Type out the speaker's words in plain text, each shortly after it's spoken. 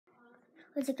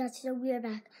What's it got so weird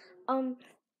back?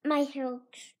 My hair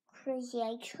looks crazy.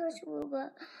 I just woke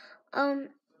up. I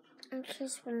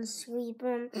just went to sleep.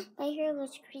 My hair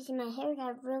looks crazy. My hair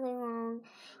got really long.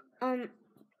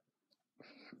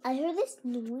 I heard this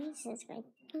noise. It's like,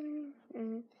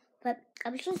 but I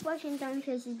was just watching Don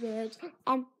Tracy's videos,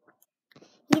 and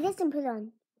he doesn't put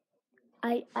on.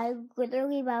 I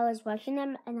literally, while I was watching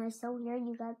them, and I still hear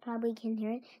you guys probably can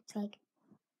hear it. It's like,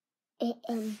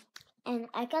 and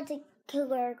I got the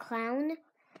Killer Clown,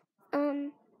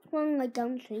 one like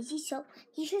Don Tracy. So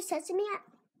he just says to me,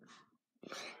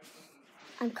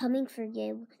 "I'm coming for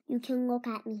you. You can look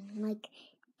at me." Like,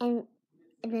 and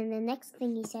then the next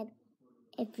thing he said,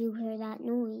 if you hear that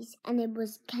noise, and it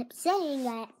kept saying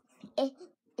that it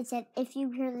said, if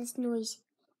you hear this noise,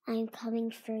 I'm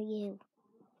coming for you.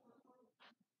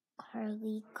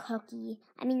 Carly Cookie.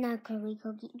 I mean, not Carly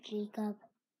Cookie, Jacob.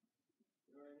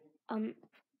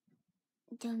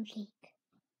 Dumb Jake.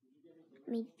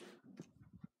 I mean,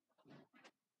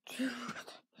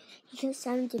 he just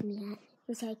sounded me at.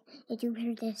 He's like, if you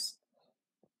hear this,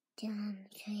 Dumb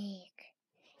Jake,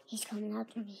 he's coming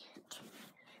after me.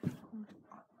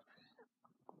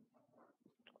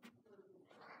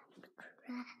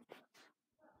 Crap.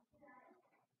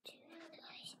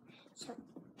 So,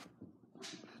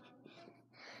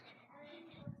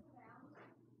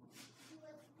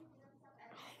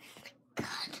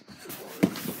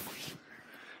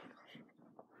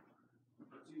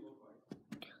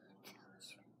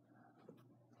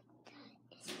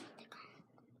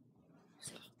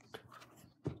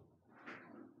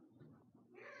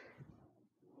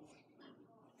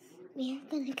 we are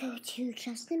gonna go to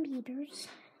Justin Bieber's.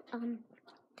 I'm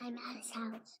at his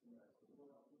house.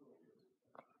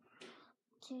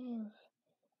 Dude,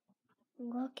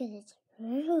 look at his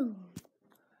room.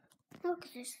 Look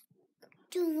at this.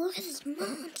 Dude, look at this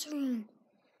mom's room.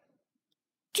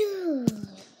 Dude.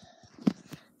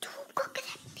 Dude, look at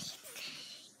that big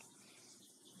thing.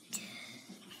 Dude.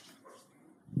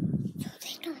 So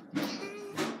they don't.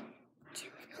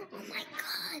 Dude, oh my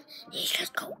god. These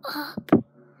just go up. Oh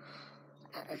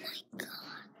my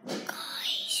god.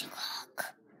 Guys, look.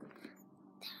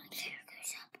 That chair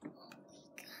goes up.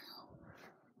 Holy cow.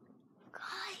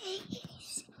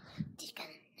 Guys. They got a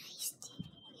nice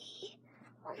TV.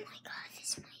 Oh my god,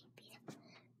 this might be the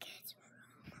kids'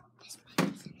 room. This might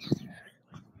be another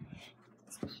room.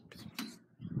 This might be this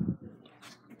room.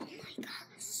 Oh my god,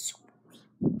 this is so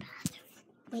sweet bathroom.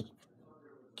 Wait,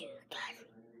 dude, guys.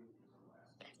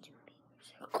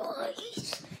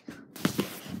 Guys.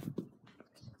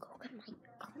 Look at my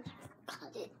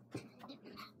cut it in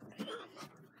that room.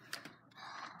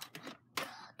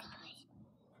 God, guys.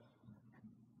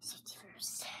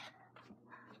 61st.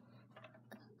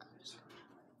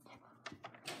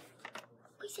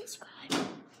 Please subscribe. I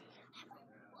want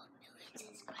 1 million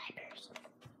subscribers.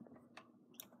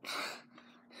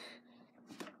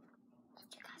 Let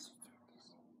you guys do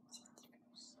this.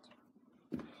 61st.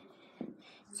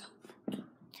 So,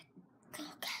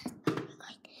 look at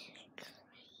like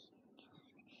green.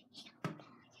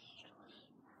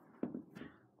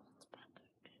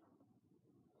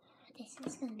 This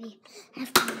is gonna be have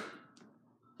fun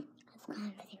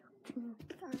with you.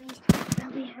 Guys,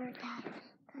 probably heard that.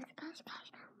 Guys,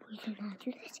 we do not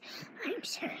do this. I'm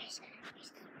serious.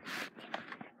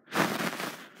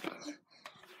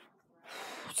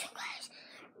 So guys,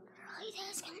 really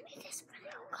there's gonna be this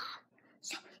video.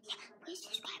 So yeah, please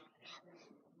subscribe.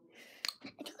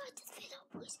 If you like this video,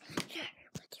 please share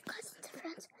with your cousins and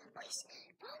friends. Please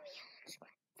follow me on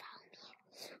Instagram. Follow me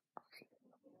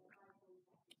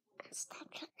on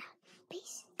Snapchat.